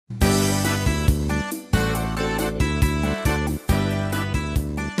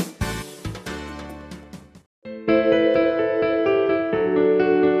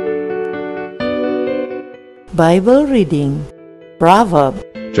Bible reading, Proverbs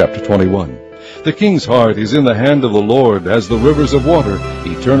Chapter 21. The king's heart is in the hand of the Lord, as the rivers of water.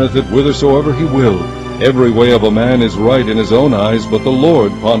 He turneth it whithersoever he will. Every way of a man is right in his own eyes, but the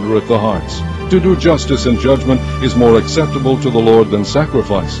Lord pondereth the hearts. To do justice and judgment is more acceptable to the Lord than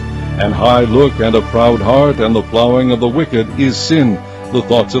sacrifice. An high look and a proud heart, and the plowing of the wicked is sin. The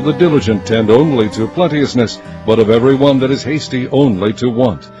thoughts of the diligent tend only to plenteousness, but of every one that is hasty only to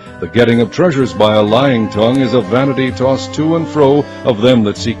want. The getting of treasures by a lying tongue is a vanity tossed to and fro of them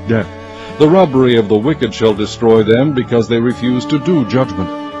that seek death. The robbery of the wicked shall destroy them, because they refuse to do judgment.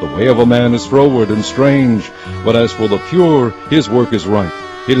 The way of a man is froward and strange, but as for the pure, his work is right.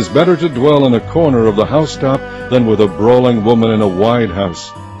 It is better to dwell in a corner of the housetop than with a brawling woman in a wide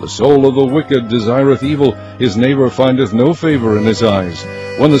house. The soul of the wicked desireth evil, his neighbor findeth no favor in his eyes.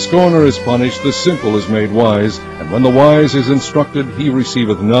 When the scorner is punished, the simple is made wise, and when the wise is instructed, he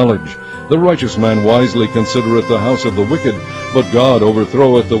receiveth knowledge. The righteous man wisely considereth the house of the wicked, but God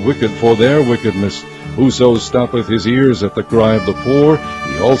overthroweth the wicked for their wickedness. Whoso stoppeth his ears at the cry of the poor,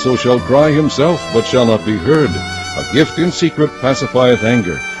 he also shall cry himself, but shall not be heard. A gift in secret pacifieth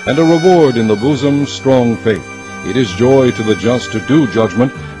anger, and a reward in the bosom strong faith. It is joy to the just to do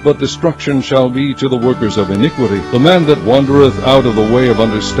judgment, but destruction shall be to the workers of iniquity. The man that wandereth out of the way of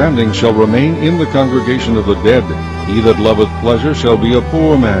understanding shall remain in the congregation of the dead. He that loveth pleasure shall be a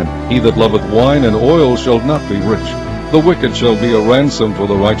poor man. He that loveth wine and oil shall not be rich. The wicked shall be a ransom for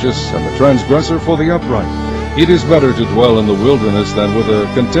the righteous, and the transgressor for the upright. It is better to dwell in the wilderness than with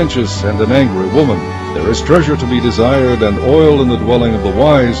a contentious and an angry woman. There is treasure to be desired, and oil in the dwelling of the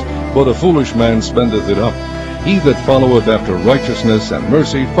wise, but a foolish man spendeth it up. He that followeth after righteousness and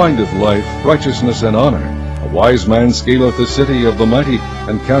mercy findeth life, righteousness, and honor. A wise man scaleth the city of the mighty,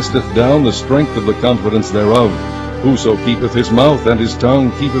 and casteth down the strength of the confidence thereof. Whoso keepeth his mouth and his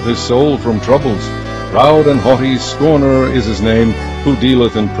tongue keepeth his soul from troubles. Proud and haughty scorner is his name, who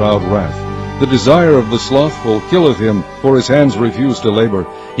dealeth in proud wrath. The desire of the slothful killeth him, for his hands refuse to labor.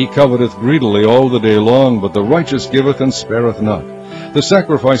 He coveteth greedily all the day long, but the righteous giveth and spareth not. The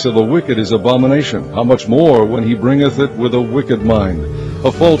sacrifice of the wicked is abomination, how much more when he bringeth it with a wicked mind.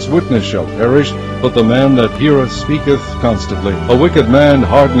 A false witness shall perish, but the man that heareth speaketh constantly. A wicked man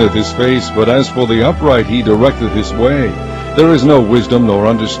hardeneth his face, but as for the upright he directeth his way. There is no wisdom, nor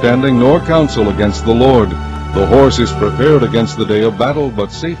understanding, nor counsel against the Lord. The horse is prepared against the day of battle,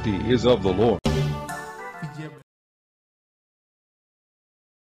 but safety is of the Lord.